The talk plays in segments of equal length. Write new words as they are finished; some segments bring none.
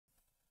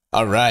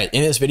All right,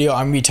 in this video,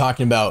 I'm gonna be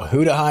talking about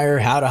who to hire,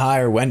 how to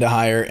hire, when to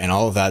hire, and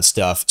all of that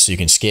stuff so you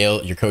can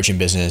scale your coaching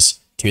business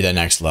to that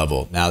next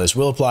level. Now, this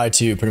will apply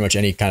to pretty much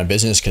any kind of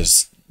business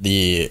because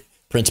the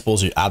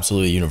principles are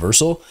absolutely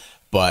universal,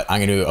 but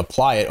I'm going to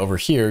apply it over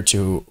here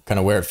to kind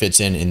of where it fits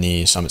in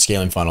the Summit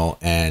scaling funnel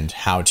and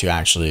how to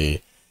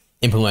actually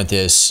implement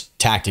this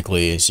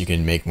tactically so you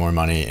can make more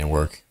money and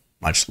work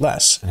much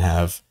less and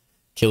have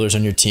killers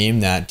on your team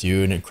that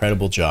do an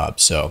incredible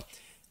job. So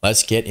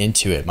let's get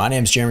into it. My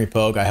name is Jeremy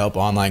Pogue. I help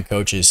online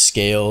coaches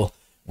scale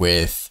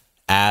with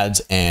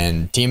ads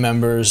and team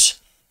members.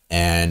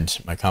 And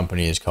my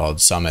company is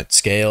called Summit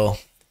Scale,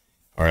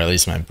 or at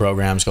least my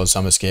program is called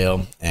Summit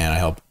Scale. And I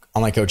help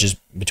online coaches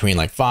between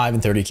like 5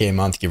 and 30K a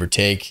month, give or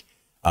take.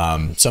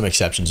 Some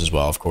exceptions as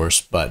well, of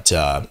course. But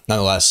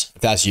nonetheless,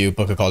 if that's you,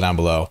 book a call down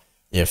below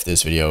if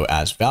this video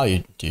adds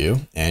value to you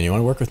and you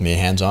want to work with me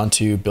hands-on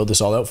to build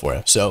this all out for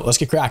you. So let's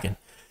get cracking.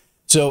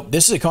 So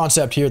this is a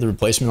concept here, the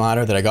replacement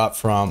ladder, that I got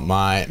from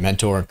my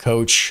mentor and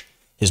coach,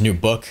 his new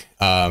book.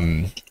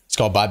 It's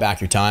called Buy Back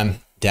Your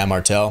Time, Dan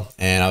Martell.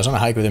 And I was on a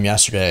hike with him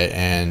yesterday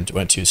and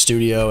went to his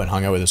studio and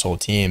hung out with his whole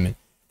team and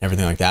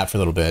everything like that for a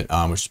little bit,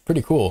 which is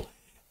pretty cool.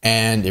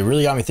 And it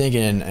really got me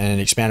thinking and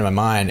expanded my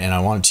mind. And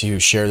I wanted to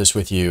share this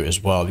with you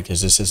as well,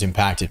 because this has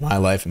impacted my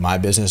life and my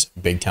business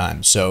big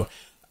time. So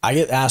I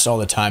get asked all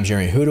the time,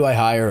 Jeremy, who do I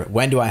hire?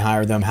 When do I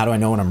hire them? How do I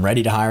know when I'm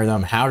ready to hire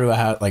them? How do I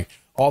have, like,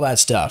 all that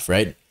stuff,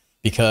 right?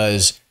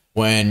 Because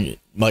when,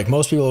 like,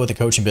 most people with the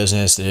coaching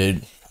business,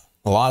 a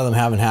lot of them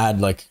haven't had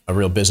like a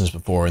real business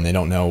before and they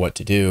don't know what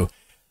to do,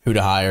 who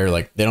to hire.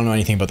 Like, they don't know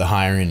anything about the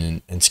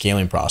hiring and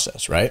scaling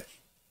process, right?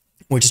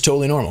 Which is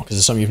totally normal because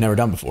it's something you've never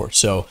done before.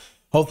 So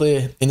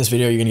hopefully in this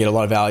video, you're gonna get a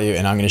lot of value,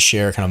 and I'm gonna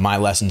share kind of my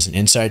lessons and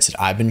insights that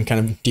I've been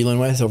kind of dealing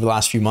with over the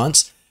last few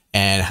months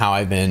and how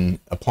I've been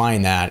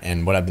applying that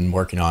and what I've been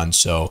working on.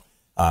 So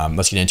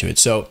let's get into it.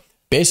 So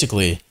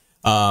basically,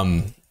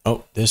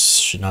 oh, this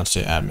should not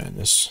say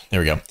admin.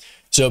 There we go.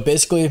 So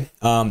basically,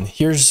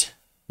 here's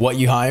what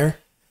you hire.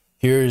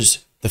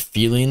 Here's the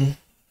feeling,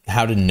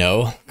 how to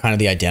know kind of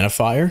the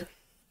identifier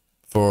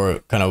for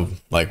kind of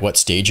like what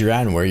stage you're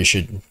at and where you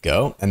should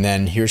go. And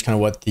then here's kind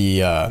of what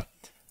the,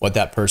 what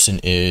that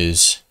person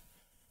is,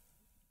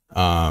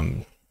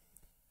 in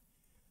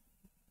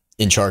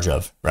charge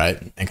of, right?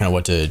 And kind of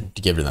what to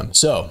give to them.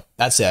 So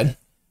that said,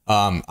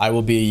 I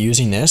will be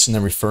using this and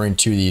then referring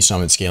to the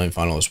Summit scaling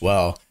funnel as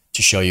well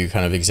to show you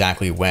kind of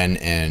exactly when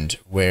and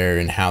where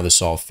and how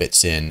this all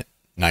fits in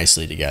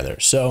nicely together.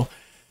 So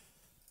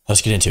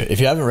let's get into it.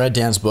 If you haven't read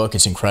Dan's book,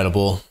 it's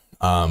incredible.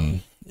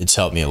 It's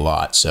helped me a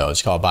lot. So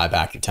it's called Buy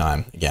Back Your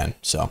Time again.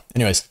 So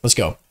anyways, let's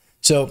go.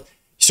 So you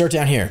start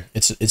down here.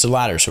 It's a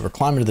ladder. So we're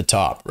climbing to the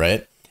top,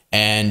 right?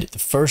 And the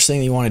first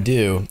thing you want to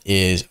do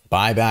is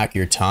buy back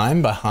your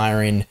time by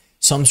hiring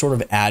some sort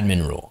of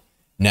admin role.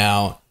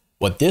 Now,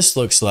 what this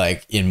looks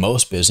like in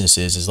most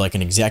businesses is like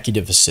an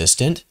executive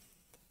assistant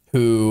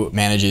who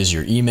manages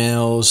your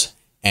emails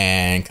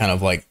and kind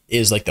of like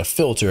is like the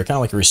filter, kind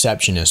of like a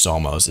receptionist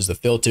almost, is the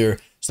filter.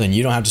 So then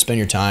you don't have to spend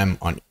your time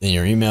in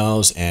your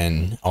emails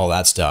and all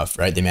that stuff,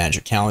 right? They manage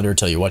your calendar,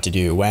 tell you what to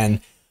do,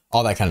 when,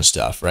 all that kind of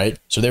stuff, right?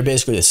 So they're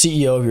basically the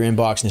CEO of your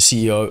inbox and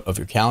the CEO of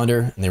your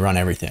calendar, and they run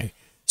everything.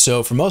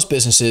 So for most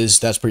businesses,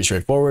 that's pretty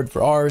straightforward.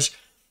 For ours,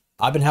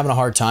 I've been having a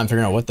hard time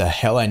figuring out what the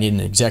hell I need an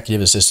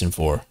executive assistant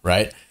for,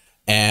 right?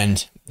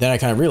 And then I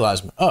kind of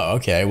realized, oh,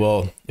 okay,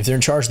 well, if they're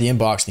in charge of the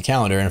inbox and the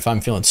calendar, and if I'm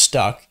feeling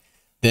stuck,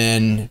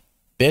 then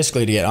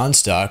basically to get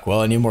unstuck,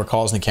 well, I need more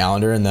calls in the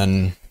calendar, and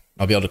then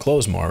I'll be able to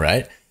close more,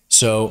 right?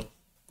 So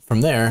from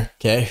there,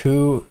 okay,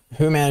 who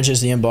manages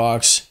the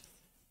inbox?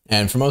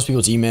 And for most people,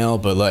 it's email,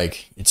 but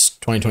like it's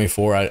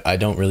 2024, I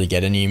don't really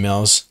get any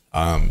emails.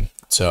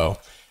 So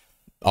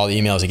all the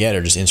emails I get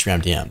are just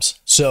Instagram DMs.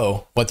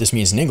 So what this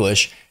means in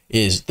English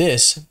is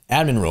this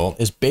admin role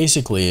is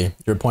basically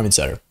your appointment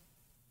setter,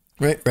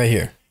 right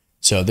here.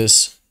 So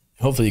this,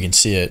 hopefully you can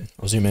see it.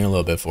 I'll zoom in a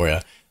little bit for you,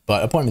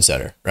 but appointment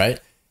setter, right?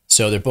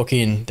 So they're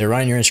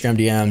running your Instagram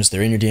DMs,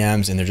 they're in your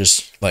DMs, and they're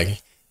just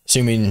like,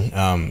 assuming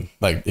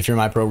like if you're in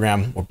my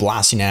program, we're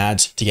blasting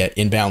ads to get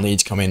inbound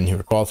leads coming in who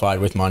are qualified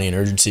with money and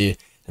urgency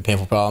and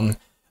painful problem.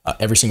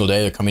 Every single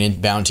day they're coming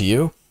inbound to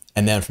you.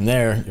 And then from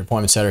there, your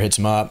appointment setter hits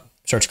them up,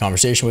 starts a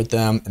conversation with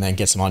them, and then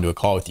gets them onto a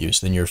call with you.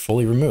 So then you're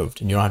fully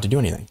removed and you don't have to do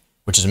anything,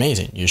 which is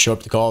amazing. You show up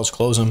to the calls,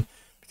 close them,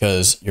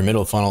 because your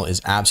middle funnel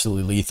is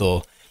absolutely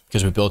lethal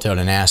because we built out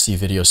a nasty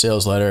video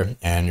sales letter,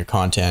 and your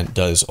content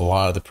does a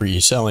lot of the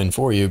pre-selling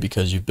for you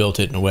because you've built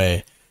it in a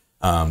way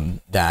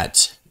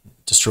that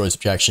destroys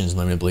objections,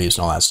 limited beliefs,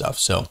 and all that stuff.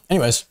 So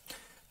anyways,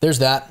 there's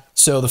that.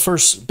 So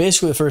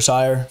basically the first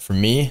hire for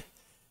me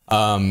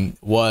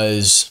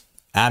was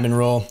admin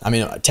role. I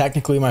mean,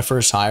 technically my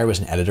first hire was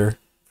an editor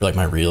for like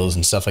my reels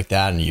and stuff like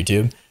that on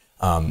YouTube,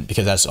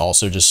 because that's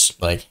also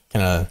just like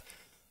kind of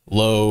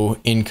low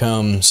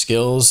income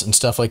skills and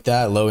stuff like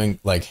that,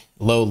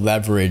 low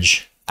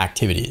leverage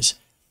activities.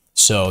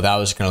 So that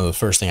was kind of the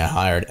first thing I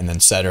hired. And then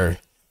Setter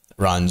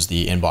runs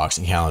the inbox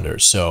and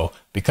calendars. So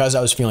because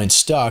I was feeling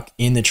stuck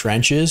in the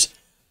trenches,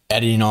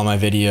 editing all my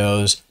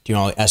videos, doing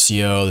all the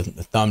SEO,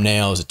 the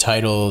thumbnails, the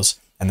titles,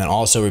 and then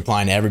also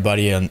replying to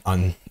everybody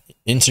on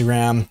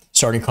Instagram,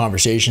 starting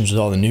conversations with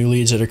all the new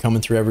leads that are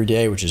coming through every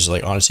day, which is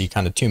like honestly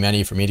kind of too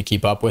many for me to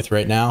keep up with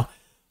right now,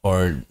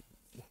 or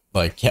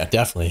like, yeah,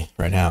 definitely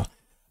right now.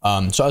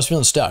 So I was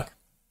feeling stuck.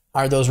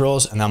 Hired those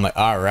roles, and I'm like,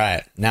 all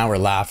right, now we're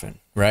laughing,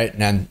 right?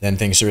 And then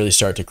things really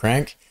start to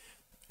crank,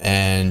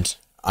 and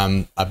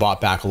I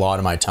bought back a lot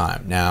of my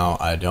time. Now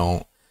I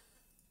don't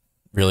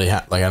really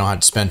have, like, I don't have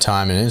to spend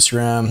time in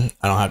Instagram.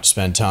 I don't have to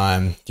spend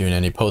time doing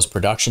any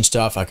post-production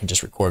stuff. I can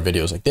just record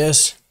videos like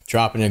this,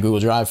 drop it in a Google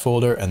Drive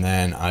folder, and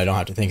then I don't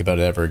have to think about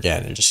it ever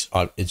again. It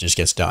just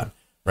gets done,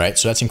 right?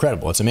 So that's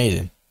incredible. It's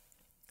amazing.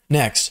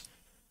 Next,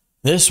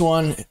 this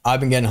one I've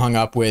been getting hung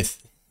up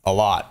with a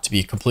lot, to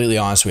be completely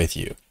honest with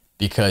you,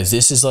 because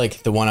this is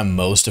like the one I'm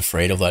most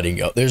afraid of letting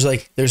go. There's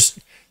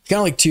kind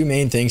of like two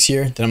main things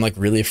here that I'm like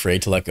really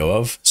afraid to let go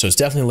of. So it's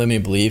definitely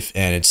limiting belief,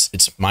 and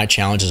it's my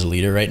challenge as a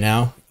leader right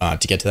now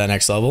to get to that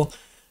next level,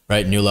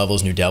 right? New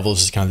levels, new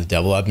devils is kind of the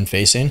devil I've been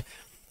facing,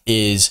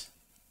 is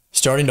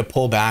starting to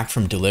pull back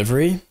from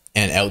delivery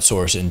and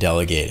outsource and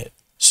delegate it.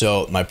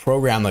 So my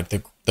program, like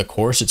the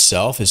course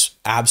itself, is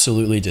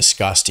absolutely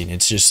disgusting.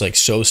 It's just like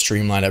so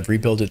streamlined. I've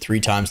rebuilt it 3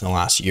 times in the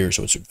last year,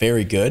 so it's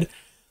very good.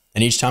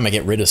 And each time I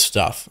get rid of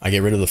stuff, I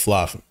get rid of the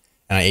fluff,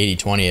 and I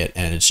 80/20 it,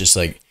 and it's just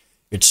like,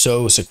 it's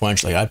so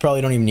sequential. Like, I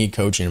probably don't even need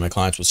coaching, and my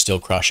clients will still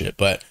crush it.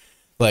 But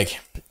like,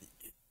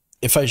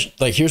 if I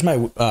like, here's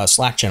my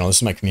Slack channel. This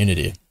is my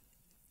community.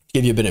 To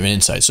give you a bit of an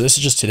insight. So this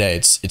is just today.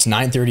 It's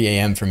 9:30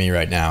 a.m. for me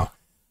right now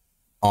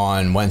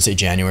on Wednesday,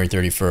 January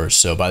 31st.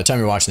 So by the time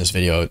you're watching this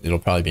video, it'll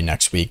probably be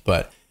next week.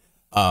 But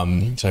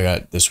so I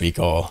got this week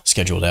all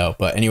scheduled out.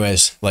 But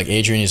anyways, like,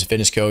 Adrian is a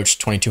fitness coach,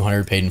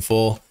 2,200 paid in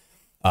full.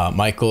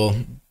 Michael,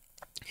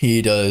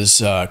 he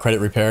does credit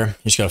repair.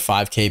 He's got a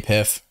 5K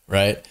PIF,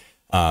 right?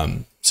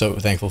 So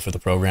thankful for the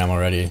program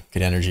already.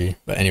 Good energy.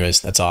 But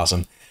anyways, that's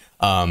awesome.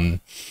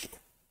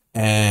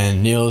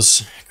 And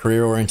Neil's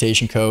career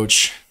orientation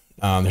coach.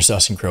 There's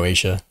us in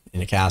Croatia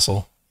in a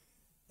castle.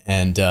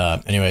 And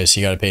anyways,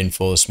 he got it paid in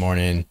full this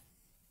morning.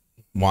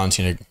 Juan's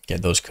going to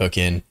get those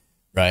cooking,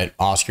 right?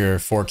 Oscar,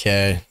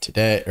 4K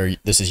today, or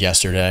this is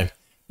yesterday,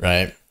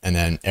 right? And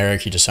then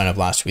Eric, he just signed up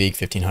last week,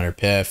 1,500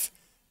 PIF.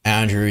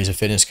 Andrew, he's a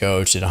fitness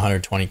coach, did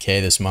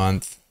 120K this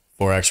month,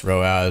 4X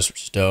ROAS,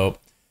 which is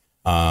dope.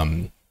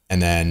 And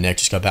then Nick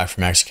just got back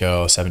from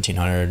Mexico,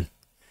 1,700.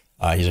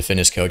 He's a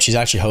fitness coach. He's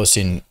actually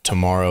hosting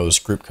tomorrow's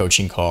group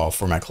coaching call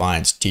for my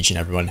clients, teaching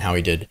everyone how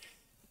he did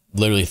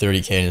literally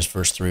 30K in his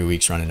first 3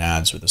 weeks running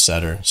ads with a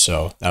setter.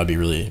 So that would be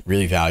really,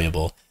 really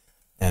valuable.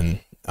 And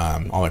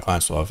all my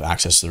clients will have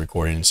access to the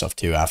recording and stuff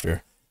too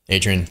after.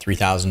 Adrian,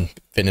 3,000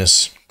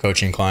 fitness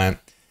coaching client.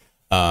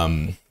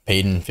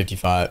 Payton,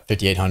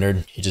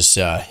 5,800. He just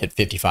hit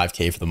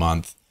 55K for the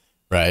month,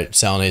 right?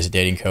 Salone is a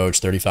dating coach,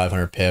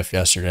 3,500 PIF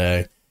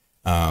yesterday.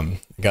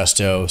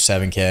 Augusto,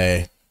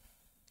 7K.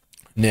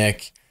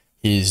 Nick,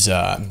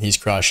 he's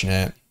crushing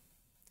it.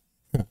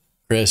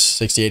 Chris,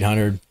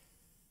 6,800.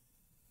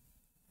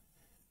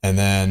 And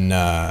then,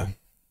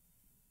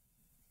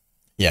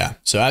 yeah.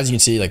 So as you can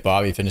see, like,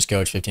 Bobby, fitness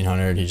coach,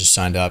 1,500. He just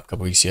signed up a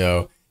couple weeks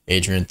ago.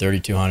 Adrian,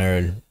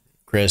 3,200.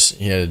 Chris,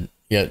 he had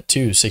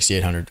 2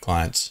 6,800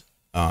 clients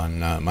on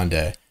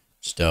Monday.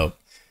 It's dope.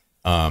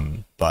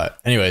 But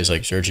anyways,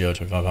 like, Sergio,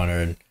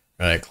 2,500.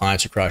 Right,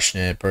 clients are crushing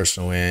it.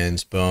 Personal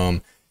wins,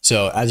 boom.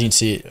 So as you can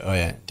see, oh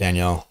yeah,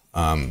 Danielle,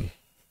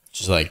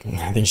 she's like,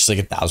 I think she's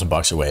like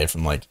 $1,000 away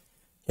from like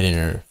hitting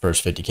her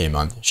first 50K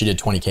month. She did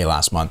 20K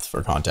last month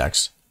for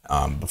context,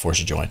 before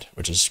she joined,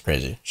 which is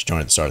crazy. She joined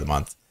at the start of the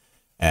month,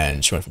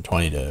 and she went from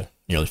 20 to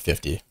nearly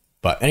 50.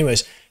 But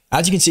anyways,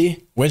 as you can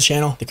see, Wins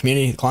channel, the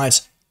community, the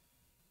clients,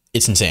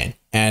 it's insane.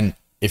 And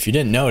if you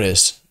didn't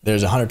notice,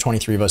 there's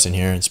 123 of us in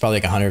here. It's probably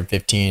like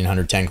 115,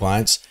 110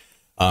 clients.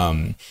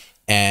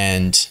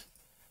 And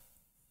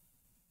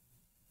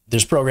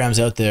there's programs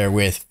out there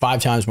with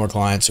 5 times more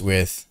clients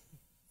with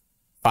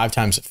 5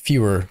 times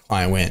fewer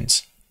client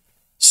wins.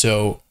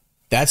 So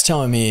that's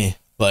telling me,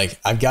 like,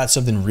 I've got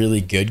something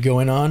really good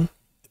going on.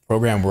 The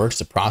program works,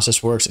 the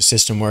process works, the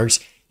system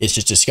works. It's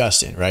just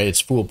disgusting, right? It's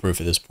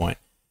foolproof at this point.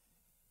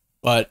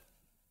 But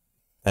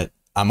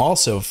I'm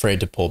also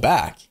afraid to pull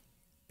back,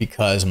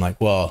 because I'm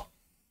like, well,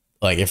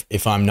 like,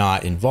 if I'm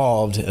not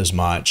involved as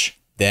much,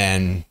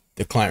 then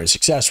the client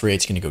success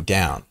rate's going to go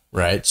down,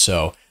 right?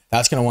 So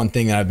that's kind of one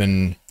thing that I've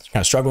been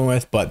kind of struggling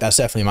with, but that's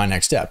definitely my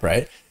next step,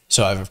 right?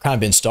 So I've kind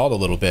of been stalled a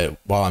little bit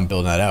while I'm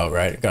building that out,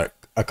 right? I've got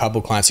a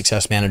couple client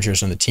success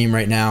managers on the team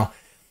right now,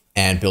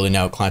 and building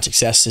out client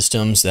success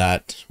systems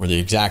that were the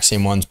exact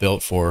same ones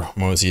built for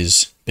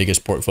Mosey's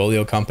biggest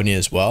portfolio company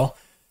as well.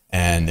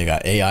 And they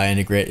got AI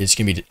integrated. It's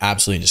going to be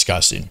absolutely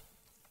disgusting.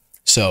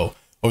 So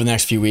over the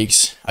next few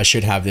weeks, I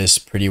should have this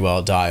pretty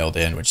well dialed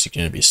in, which is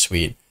going to be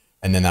sweet.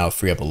 And then that'll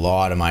free up a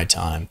lot of my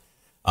time.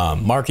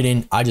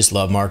 Marketing, I just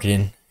love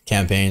marketing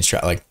campaigns.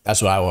 Like,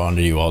 that's what I want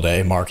to do all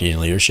day, marketing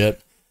and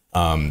leadership.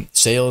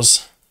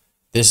 Sales,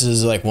 this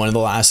is like one of the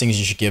last things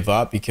you should give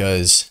up,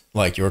 because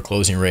like your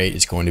closing rate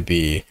is going to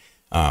be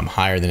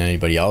higher than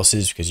anybody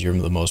else's because you're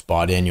the most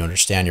bought in, you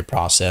understand your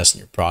process and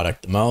your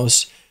product the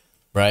most,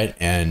 right?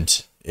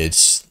 And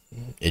it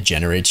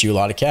generates you a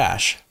lot of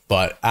cash.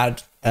 But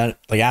at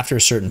like after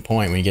a certain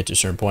point, when you get to a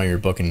certain point, you're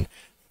booking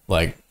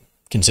like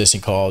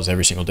consistent calls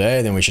every single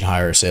day, then we should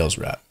hire a sales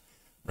rep,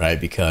 right?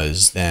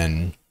 Because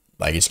then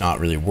like it's not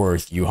really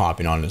worth you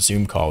hopping on a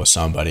Zoom call with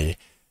somebody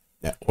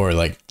or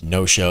like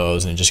no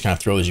shows, and it just kind of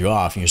throws you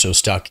off, and you're so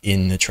stuck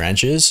in the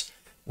trenches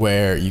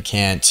where you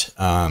can't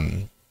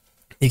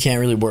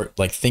really work,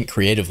 like think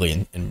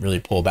creatively and really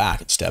pull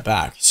back and step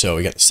back. So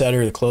we got the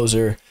setter, the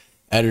closer,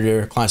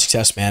 editor, client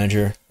success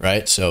manager,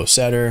 right? So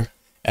setter,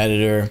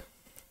 editor,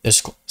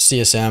 this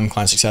CSM,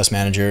 client success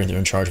manager, they're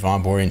in charge of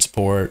onboarding,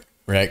 support,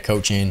 right?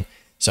 Coaching,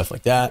 stuff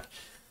like that.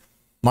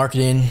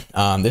 Marketing,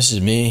 this is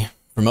me.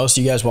 For most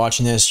of you guys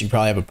watching this, you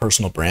probably have a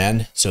personal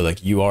brand. So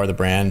like you are the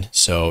brand.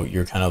 So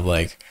you're kind of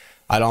like,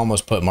 I'd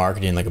almost put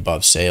marketing like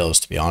above sales,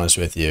 to be honest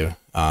with you.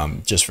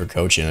 Just for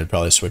coaching, I'd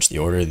probably switch the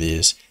order of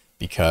these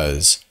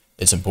because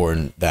it's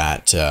important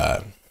that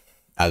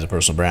as a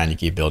personal brand, you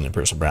keep building a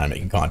personal brand,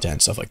 making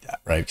content, stuff like that,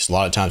 right? Because a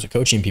lot of times with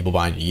coaching, people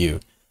buy into you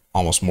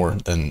almost more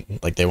than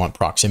like they want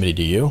proximity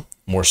to you,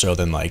 more so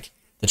than like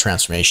the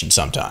transformation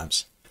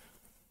sometimes.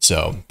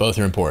 So both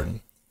are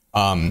important.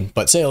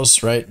 But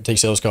sales, right? Take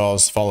sales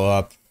calls, follow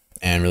up,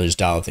 and really just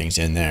dial things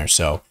in there.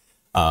 So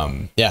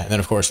yeah, and then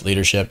of course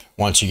leadership.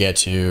 Once you get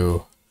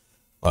to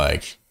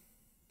like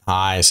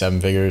high 7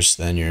 figures,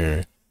 then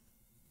you're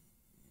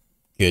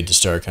good to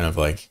start kind of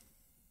like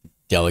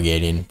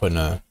delegating,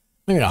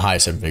 maybe not high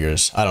 7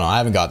 figures. I don't know. I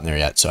haven't gotten there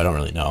yet, so I don't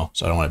really know.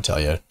 So I don't want to tell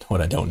you what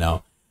I don't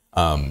know.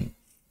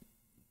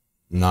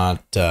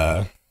 Not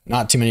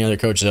too many other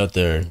coaches out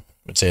there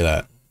would say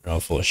that. They're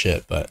all full of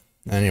shit. But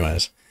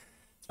anyways,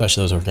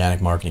 especially those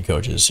organic marketing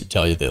coaches who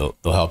tell you they'll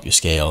help you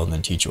scale and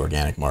then teach you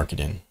organic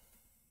marketing.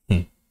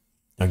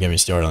 Don't get me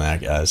started on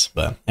that, guys.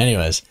 But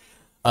anyways,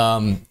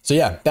 so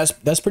yeah,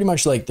 that's pretty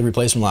much like the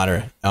replacement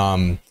ladder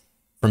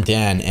from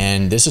Dan,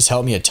 and this has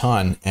helped me a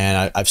ton.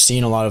 And I've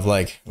seen a lot of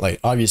like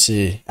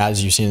obviously,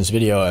 as you've seen in this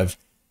video, I've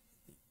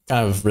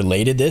kind of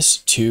related this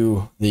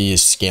to the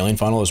scaling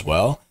funnel as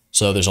well.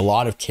 So there's a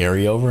lot of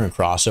carryover and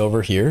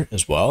crossover here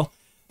as well.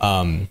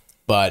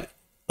 But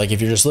like if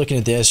you're just looking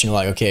at this, you're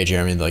like, okay,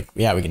 Jeremy, like,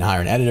 yeah, we can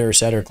hire an editor,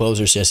 setter,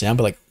 closer, CSM,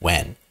 but like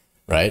when,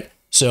 right?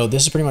 So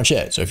this is pretty much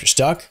it. So if you're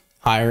stuck,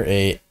 hire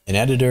an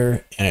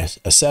editor and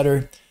a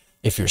setter.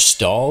 If you're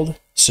stalled,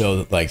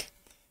 so like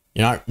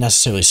you're not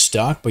necessarily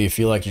stuck, but you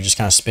feel like you're just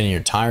kind of spinning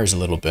your tires a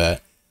little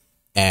bit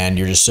and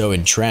you're just so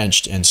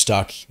entrenched and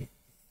stuck.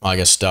 Well, I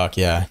guess stuck,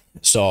 yeah,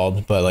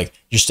 stalled, but like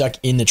you're stuck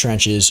in the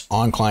trenches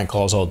on client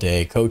calls all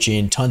day,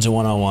 coaching, tons of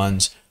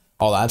one-on-ones,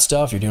 all that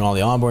stuff. You're doing all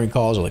the onboarding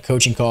calls, all the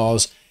coaching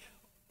calls,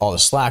 all the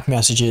Slack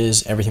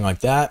messages, everything like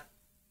that.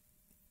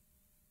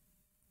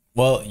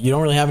 Well, you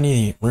don't really have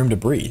any room to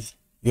breathe.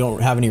 You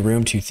don't have any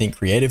room to think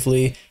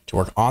creatively, to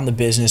work on the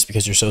business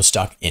because you're so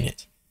stuck in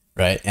it,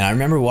 right? And I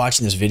remember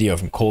watching this video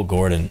from Cole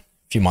Gordon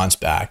a few months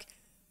back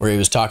where he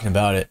was talking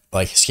about it,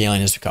 like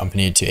scaling his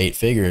company to 8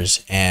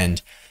 figures.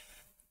 And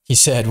he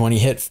said when he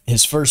hit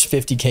his first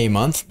 50K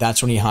month,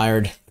 that's when he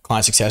hired a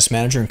client success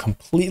manager and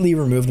completely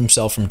removed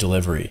himself from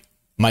delivery.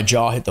 My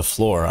jaw hit the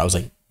floor. I was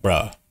like,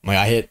 bruh,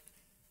 like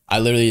I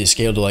literally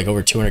scaled to like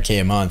over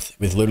 200K a month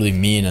with literally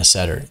me and a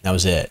setter. That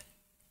was it.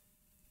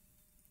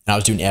 And I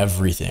was doing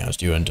everything. I was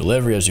doing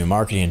delivery, I was doing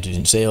marketing,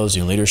 doing sales,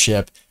 doing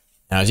leadership.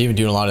 And I was even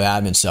doing a lot of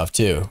admin stuff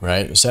too,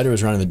 right? The setter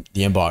was running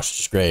the inbox,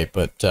 which is great,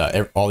 but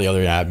all the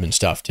other admin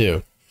stuff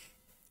too.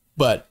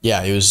 But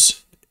yeah, I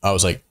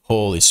was like,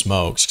 holy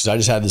smokes, because I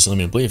just had this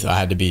limited belief that I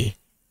had to be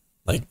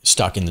like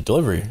stuck in the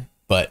delivery.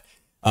 But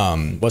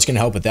what's going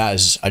to help with that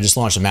is I just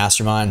launched a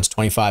mastermind. It's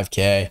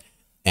 25K,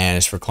 and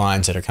it's for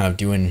clients that are kind of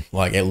doing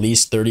like at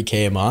least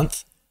 30K a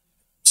month.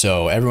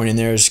 So everyone in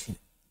there is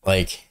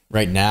like,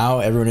 right now,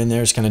 everyone in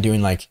there is kind of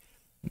doing like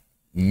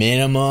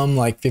minimum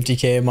like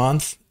 50K a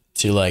month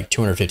to like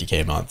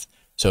 250K a month.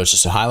 So it's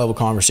just a high level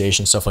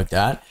conversation, stuff like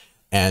that.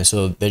 And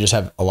so they just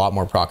have a lot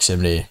more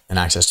proximity and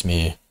access to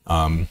me.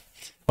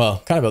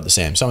 Well, kind of about the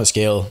same. Some at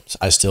scale,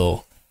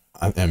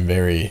 I am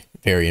very,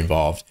 very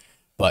involved,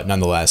 but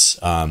nonetheless,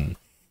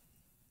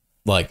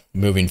 like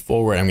moving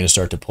forward, I'm going to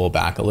start to pull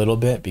back a little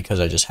bit because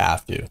I just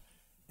have to.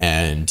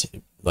 And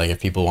like,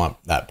 if people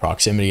want that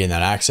proximity and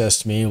that access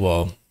to me,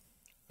 well,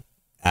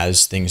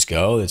 as things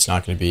go, it's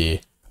not going to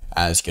be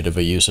as good of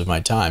a use of my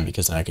time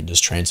because then I can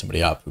just train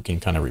somebody up who can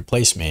kind of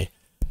replace me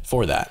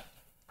for that,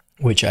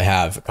 which I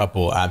have a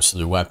couple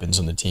absolute weapons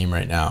on the team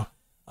right now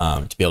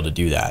to be able to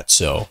do that.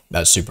 So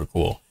that's super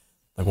cool.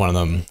 Like one of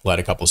them led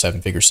a couple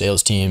 7-figure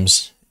sales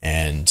teams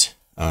and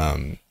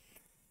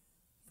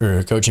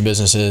for coaching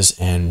businesses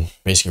and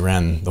basically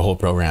ran the whole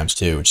programs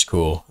too, which is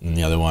cool. And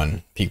the other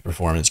one, peak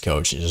performance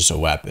coach, is just a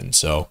weapon.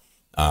 So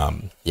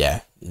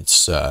yeah,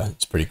 it's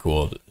pretty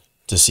cool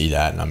to see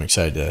that, and I'm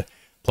excited to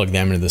plug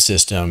them into the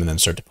system and then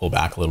start to pull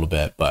back a little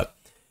bit. But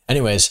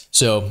anyways,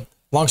 so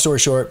long story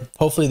short,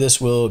 hopefully this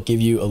will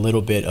give you a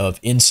little bit of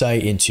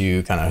insight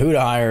into kind of who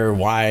to hire,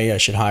 why I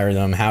should hire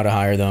them, how to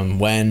hire them,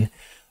 when,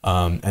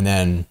 and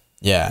then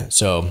yeah,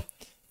 so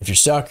if you're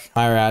stuck,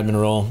 hire admin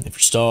role. If you're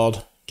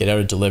stalled, get out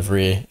of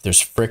delivery. If there's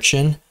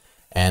friction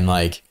and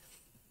like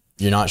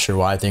you're not sure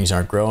why things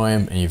aren't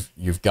growing and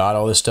you've got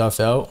all this stuff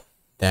out,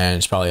 then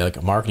it's probably like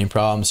a marketing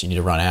problem. So you need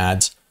to run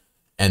ads.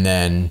 And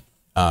then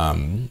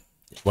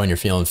when you're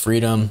feeling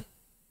freedom,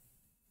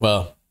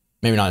 well,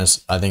 maybe not.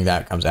 I think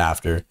that comes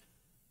after,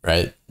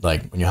 right?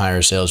 Like when you hire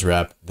a sales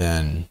rep,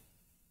 then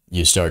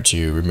you start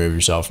to remove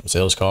yourself from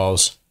sales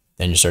calls.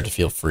 Then you start to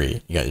feel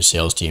free. You got your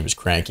sales team is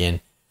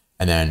cranking.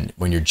 And then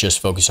when you're just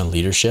focused on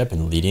leadership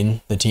and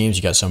leading the teams,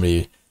 you got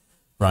somebody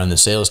running the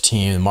sales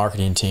team, the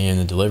marketing team,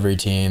 the delivery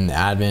team, the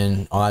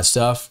admin, all that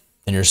stuff,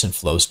 then you're just in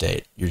flow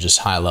state. You're just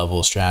high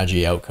level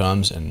strategy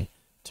outcomes. And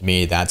to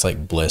me, that's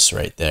like bliss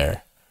right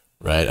there,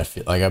 right? I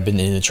feel like I've been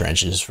in the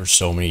trenches for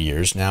so many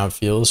years now, it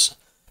feels.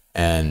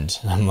 And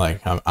I'm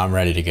like, I'm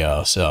ready to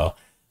go. So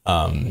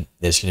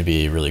it's going to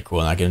be really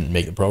cool. And I can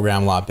make the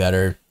program a lot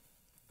better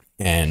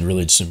and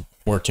really just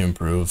work to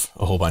improve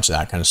a whole bunch of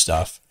that kind of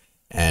stuff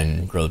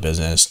and grow the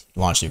business,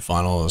 launch new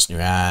funnels, new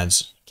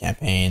ads,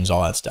 campaigns,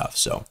 all that stuff.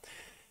 So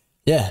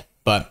yeah,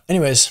 but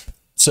anyways,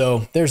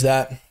 so there's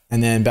that.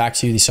 And then back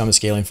to the summit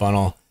scaling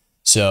funnel.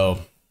 So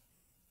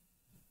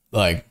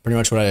like pretty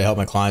much what I help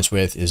my clients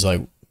with is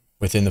like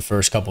within the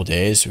first couple of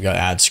days, we got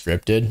ads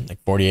scripted, like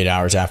 48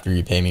 hours after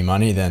you pay me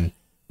money, then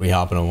we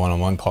hop in a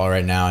one-on-one call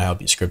right now. I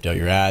help you script out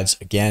your ads.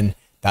 Again,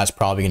 that's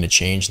probably going to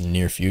change in the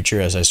near future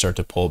as I start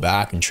to pull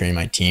back and train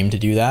my team to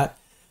do that.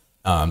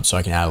 So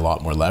I can add a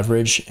lot more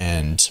leverage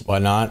and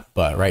whatnot.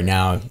 But right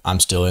now I'm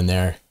still in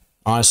there.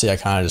 Honestly, I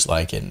kind of just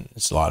like it.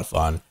 It's a lot of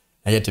fun.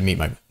 I get to meet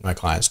my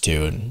clients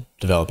too and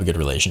develop a good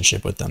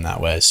relationship with them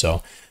that way.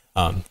 So,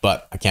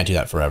 but I can't do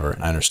that forever.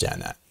 And I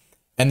understand that.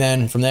 And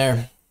then from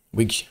there,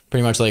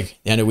 pretty much like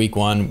the end of week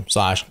 1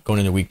 / going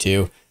into week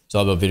 2, it's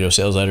all about video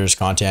sales letters,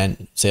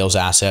 content, sales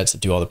assets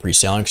that do all the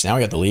pre-selling. Because now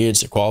we got the leads,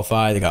 they're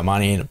qualified, they got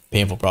money and a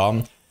painful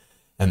problem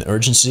and the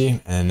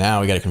urgency. And now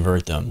we got to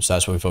convert them. So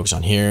that's what we focus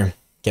on here.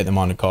 Get them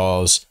on the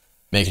calls,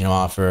 making an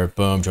offer,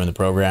 boom, join the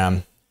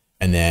program.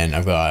 And then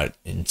I've got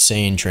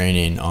insane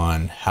training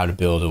on how to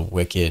build a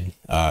wicked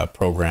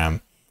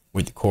program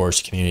with the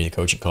course, community, the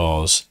coaching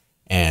calls,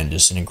 and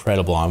just an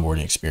incredible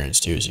onboarding experience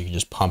too. So you can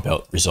just pump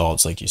out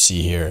results like you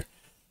see here,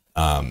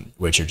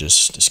 which are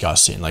just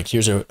disgusting. Like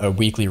here's a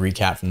weekly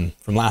recap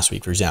from last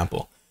week, for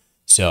example.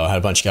 So I had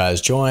a bunch of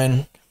guys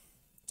join.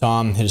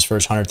 Tom hit his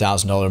first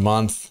 $100,000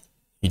 month.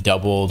 He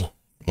doubled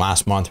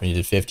last month when he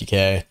did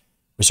 50K.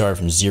 We started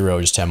from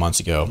 0 just 10 months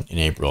ago in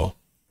April,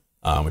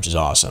 which is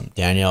awesome.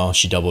 Danielle,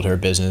 she doubled her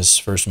business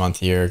first month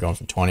here, going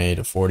from 20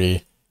 to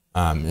 40.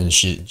 And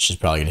she's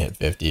probably gonna hit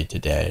 50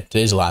 today.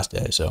 Today's the last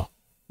day, so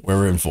we're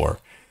rooting for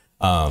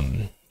her.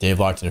 Dave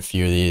locked in a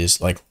few of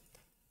these, like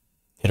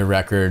hit a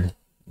record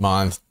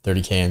month,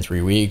 30K in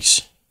 3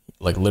 weeks.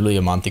 Like literally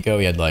a month ago,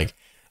 he had like,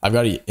 I've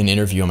got an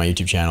interview on my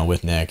YouTube channel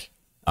with Nick.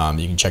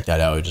 You can check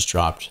that out. It just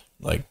dropped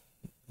like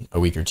a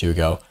week or 2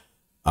 ago,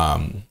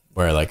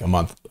 where like a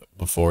month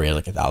before he had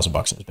like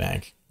 $1,000 in his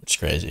bank, which is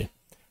crazy.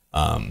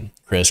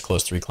 Chris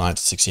closed 3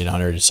 clients at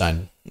 1,600. He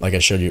signed, like I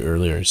showed you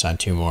earlier, he signed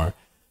 2 more.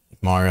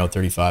 Mario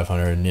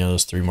 3,500,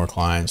 Niels 3 more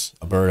clients.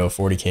 Alberto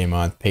 40K a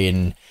month.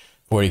 Peyton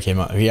 40K a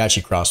month. He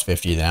actually crossed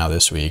 50 now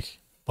this week.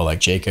 But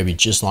like Jacob, he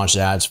just launched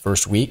ads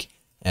first week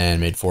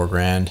and made $4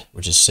 grand,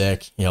 which is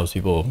sick. He helps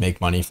people make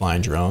money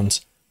flying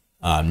drones.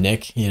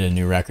 Nick, he had a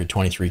new record,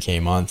 23K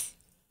a month.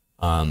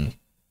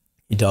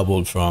 He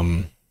doubled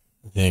from,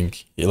 I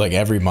think, like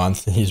every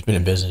month he's been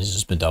in business, he's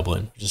just been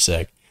doubling, which is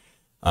sick.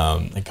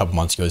 A couple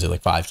months ago, he did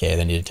like 5K,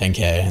 then he did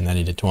 10K, and then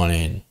he did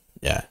 20. And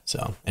yeah,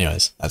 so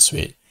anyways, that's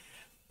sweet.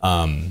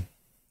 But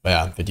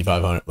yeah,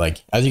 5,500,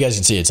 like, as you guys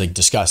can see, it's like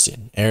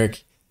disgusting.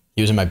 Eric,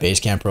 he was in my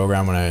Basecamp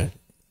program when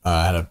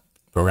I had a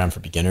program for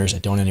beginners. I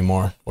don't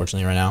anymore,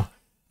 fortunately, right now.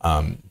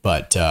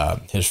 But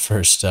his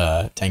first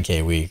 10K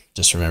a week,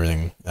 just from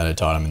everything that I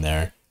taught him in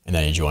there. And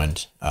then he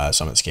joined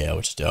Summit Scale,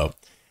 which is dope.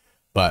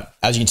 But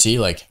as you can see,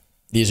 like,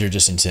 these are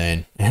just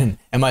insane. And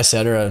my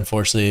setter,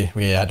 unfortunately,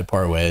 we had to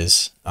part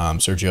ways.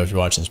 Sergio, if you're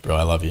watching this, bro,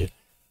 I love you.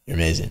 You're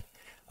amazing.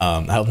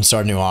 I helped him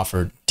start a new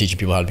offer, teaching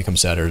people how to become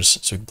setters,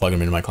 so we can plug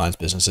them into my clients'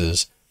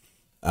 businesses.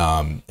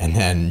 And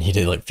then he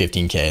did like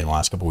 15K in the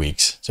last couple of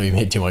weeks. So he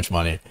made too much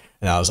money.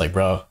 And I was like,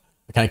 bro,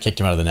 I kind of kicked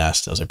him out of the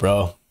nest. I was like,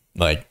 bro,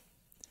 like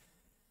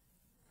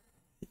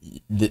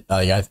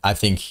I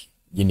think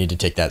you need to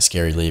take that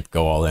scary leap,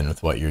 go all in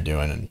with what you're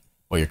doing and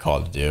what you're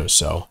called to do.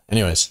 So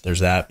anyways, there's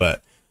that.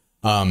 But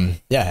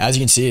yeah, as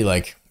you can see,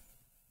 like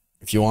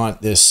if you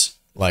want this,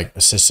 like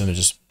a system to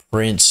just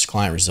prints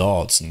client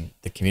results and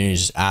the community is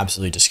just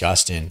absolutely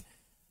disgusting,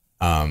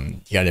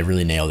 you got to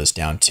really nail this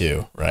down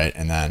too, right?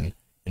 And then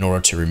in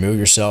order to remove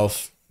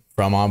yourself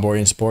from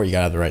onboarding support, you got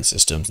to have the right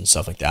systems and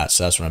stuff like that.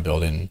 So that's what I'm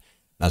building.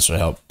 That's what I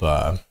help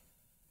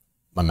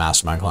my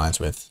mastermind clients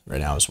with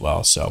right now as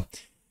well. So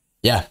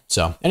yeah,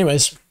 so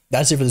anyways,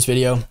 that's it for this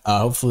video.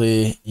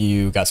 Hopefully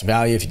you got some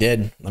value. If you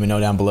did, let me know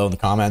down below in the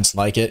comments,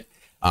 like it.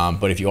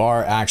 But if you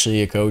are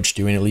actually a coach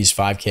doing at least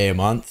 5K a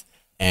month,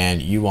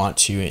 and you want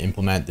to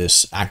implement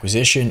this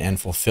acquisition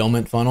and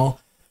fulfillment funnel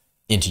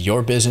into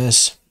your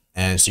business,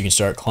 And so you can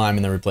start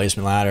climbing the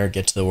replacement ladder,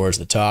 get towards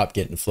the top,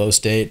 get in flow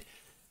state.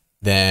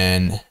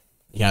 Then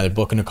you can either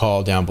book in a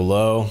call down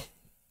below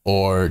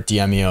or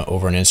DM me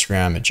over on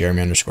Instagram at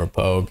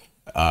Jeremy_Pogue.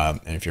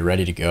 And if you're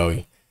ready to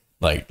go,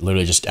 like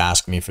literally just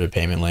ask me for the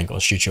payment link. I'll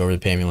shoot you over the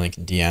payment link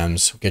in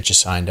DMs, get you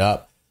signed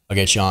up. I'll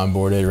get you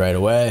onboarded right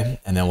away.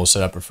 And then we'll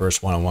set up our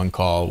first one-on-one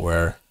call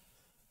where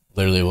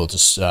literally we'll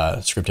just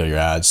script out your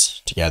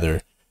ads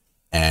together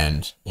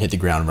and hit the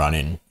ground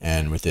running.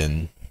 And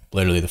within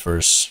literally the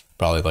first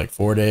probably like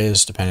 4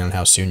 days, depending on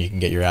how soon you can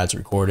get your ads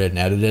recorded and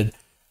edited,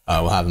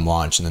 we'll have them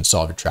launch and then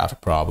solve your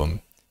traffic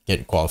problem,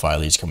 get qualified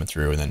leads coming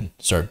through, and then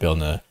start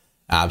building an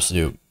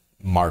absolute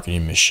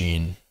marketing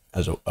machine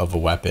of a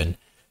weapon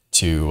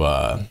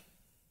to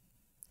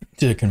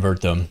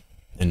convert them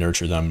and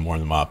nurture them, warm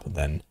them up, and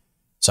then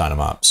sign them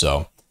up.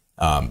 So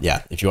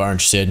yeah, if you are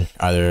interested,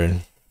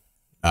 either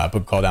book a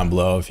call down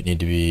below if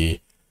you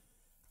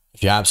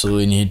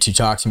absolutely need to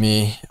talk to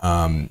me.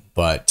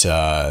 But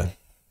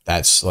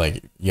that's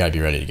like, you gotta be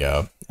ready to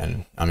go.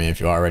 And I mean,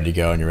 if you are ready to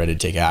go and you're ready to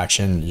take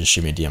action, just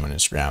shoot me a DM on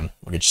Instagram.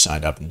 We'll get you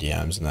signed up in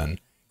DMs and then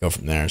go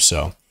from there.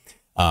 So,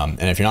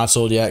 and if you're not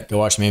sold yet, go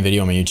watch the main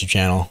video on my YouTube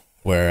channel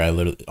where I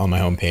literally on my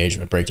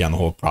homepage, I break down the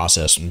whole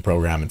process and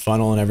program and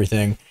funnel and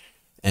everything.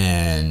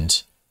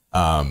 And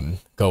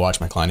go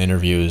watch my client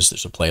interviews.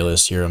 There's a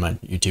playlist here on my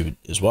YouTube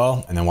as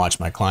well. And then watch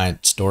my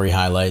client story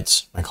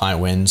highlights, my client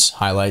wins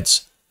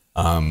highlights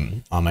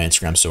on my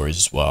Instagram stories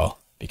as well,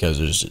 because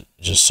there's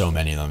just so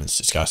many of them. It's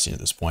disgusting at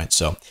this point.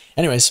 So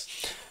anyways,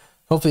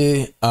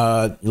 hopefully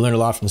you learned a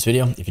lot from this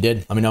video. If you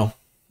did, let me know.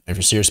 If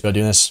you're serious about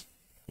doing this,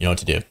 you know what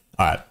to do.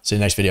 All right, see you in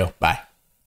the next video. Bye.